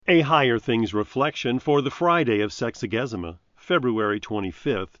A Higher Things Reflection for the Friday of Sexagesima, February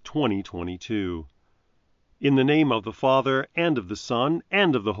 25th, 2022. In the name of the Father, and of the Son,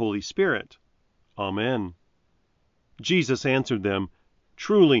 and of the Holy Spirit. Amen. Jesus answered them,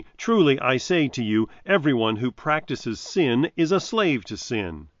 "Truly, truly, I say to you, everyone who practices sin is a slave to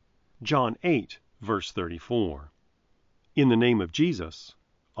sin." John 8, verse 34. In the name of Jesus.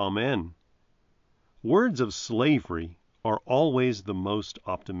 Amen. Words of slavery are always the most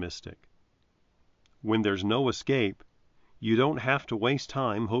optimistic. When there's no escape, you don't have to waste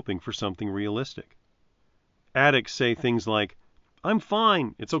time hoping for something realistic. Addicts say things like, "I'm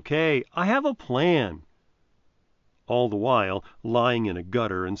fine, it's okay, I have a plan," all the while lying in a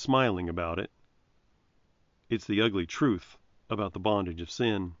gutter and smiling about it. It's the ugly truth about the bondage of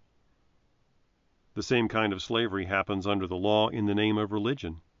sin. The same kind of slavery happens under the law in the name of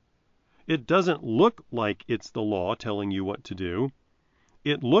religion. It doesn't look like it's the law telling you what to do.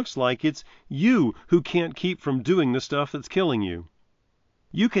 It looks like it's you who can't keep from doing the stuff that's killing you.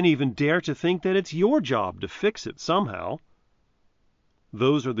 You can even dare to think that it's your job to fix it somehow.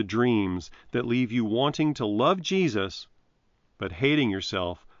 Those are the dreams that leave you wanting to love Jesus, but hating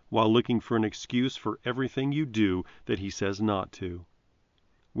yourself while looking for an excuse for everything you do that he says not to.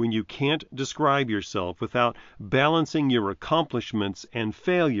 When you can't describe yourself without balancing your accomplishments and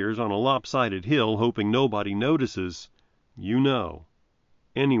failures on a lopsided hill, hoping nobody notices, you know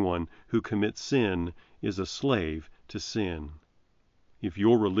anyone who commits sin is a slave to sin. If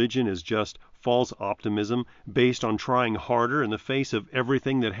your religion is just false optimism based on trying harder in the face of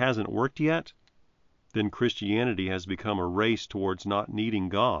everything that hasn't worked yet, then Christianity has become a race towards not needing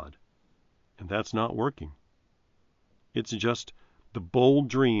God. And that's not working. It's just the bold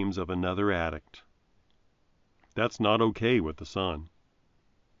dreams of another addict. That's not okay with the Son.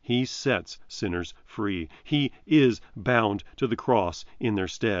 He sets sinners free. He is bound to the cross in their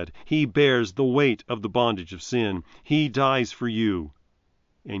stead. He bears the weight of the bondage of sin. He dies for you,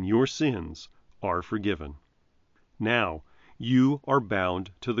 and your sins are forgiven. Now, you are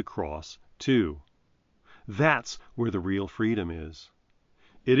bound to the cross too. That's where the real freedom is.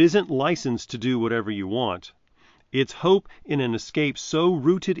 It isn't license to do whatever you want. It's hope in an escape so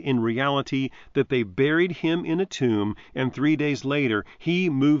rooted in reality that they buried him in a tomb, and 3 days later he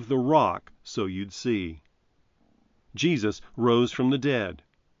moved the rock so you'd see. Jesus rose from the dead.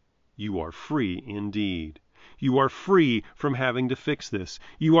 You are free indeed. You are free from having to fix this.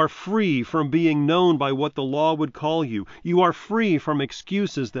 You are free from being known by what the law would call you. You are free from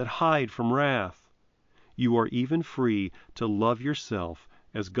excuses that hide from wrath. You are even free to love yourself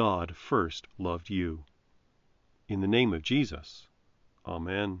as God first loved you. In the name of Jesus.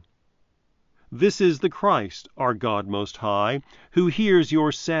 Amen. This is the Christ, our God Most High, who hears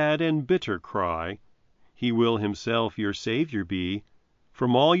your sad and bitter cry. He will himself your Savior be,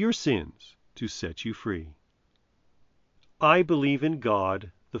 from all your sins to set you free. I believe in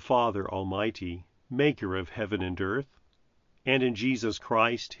God, the Father Almighty, maker of heaven and earth, and in Jesus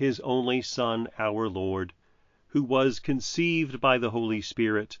Christ, his only Son, our Lord, who was conceived by the Holy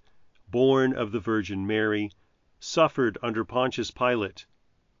Spirit, born of the Virgin Mary, suffered under Pontius Pilate,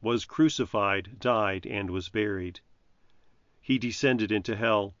 was crucified, died, and was buried. He descended into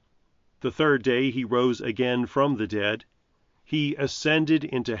hell. The third day he rose again from the dead. He ascended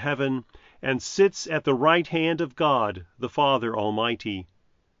into heaven and sits at the right hand of God, the Father Almighty.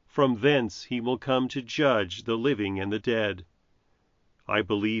 From thence he will come to judge the living and the dead. I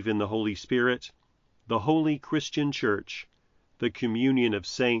believe in the Holy Spirit, the holy Christian Church, the communion of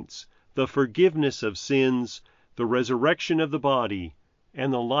saints, the forgiveness of sins, the resurrection of the body,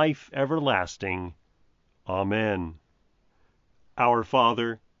 and the life everlasting. Amen. Our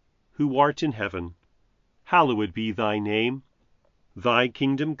Father, who art in heaven, hallowed be thy name. Thy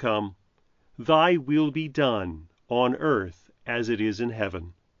kingdom come, thy will be done, on earth as it is in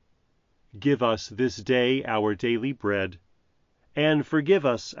heaven. Give us this day our daily bread, and forgive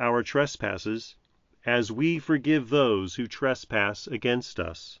us our trespasses, as we forgive those who trespass against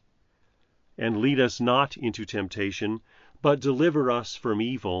us. And lead us not into temptation, but deliver us from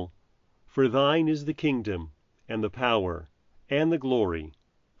evil. For thine is the kingdom, and the power, and the glory,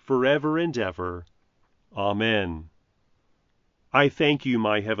 forever and ever. Amen. I thank you,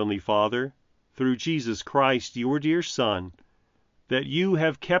 my heavenly Father, through Jesus Christ, your dear Son, that you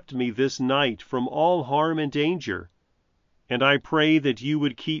have kept me this night from all harm and danger. And I pray that you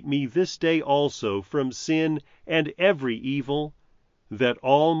would keep me this day also from sin and every evil, that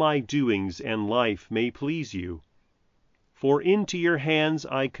all my doings and life may please you. For into your hands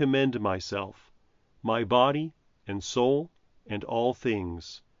I commend myself, my body and soul and all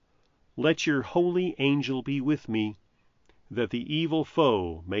things. Let your holy angel be with me, that the evil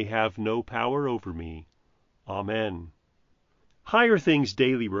foe may have no power over me. Amen. Higher Things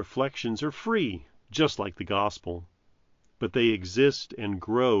Daily Reflections are free, just like the Gospel, but they exist and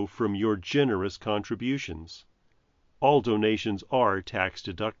grow from your generous contributions. All donations are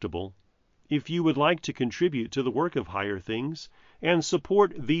tax-deductible. If you would like to contribute to the work of Higher Things and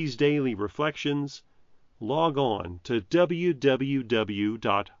support these daily reflections, log on to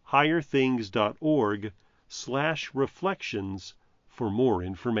www.higherthings.org/reflections for more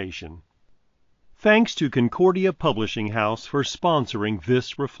information. Thanks to Concordia Publishing House for sponsoring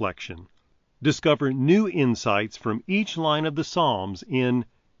this reflection. Discover new insights from each line of the Psalms in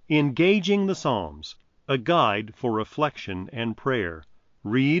Engaging the Psalms, a guide for reflection and prayer.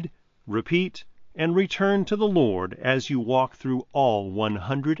 Read, repeat, and return to the Lord as you walk through all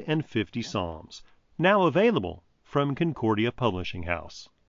 150 Psalms. Now available from Concordia Publishing House.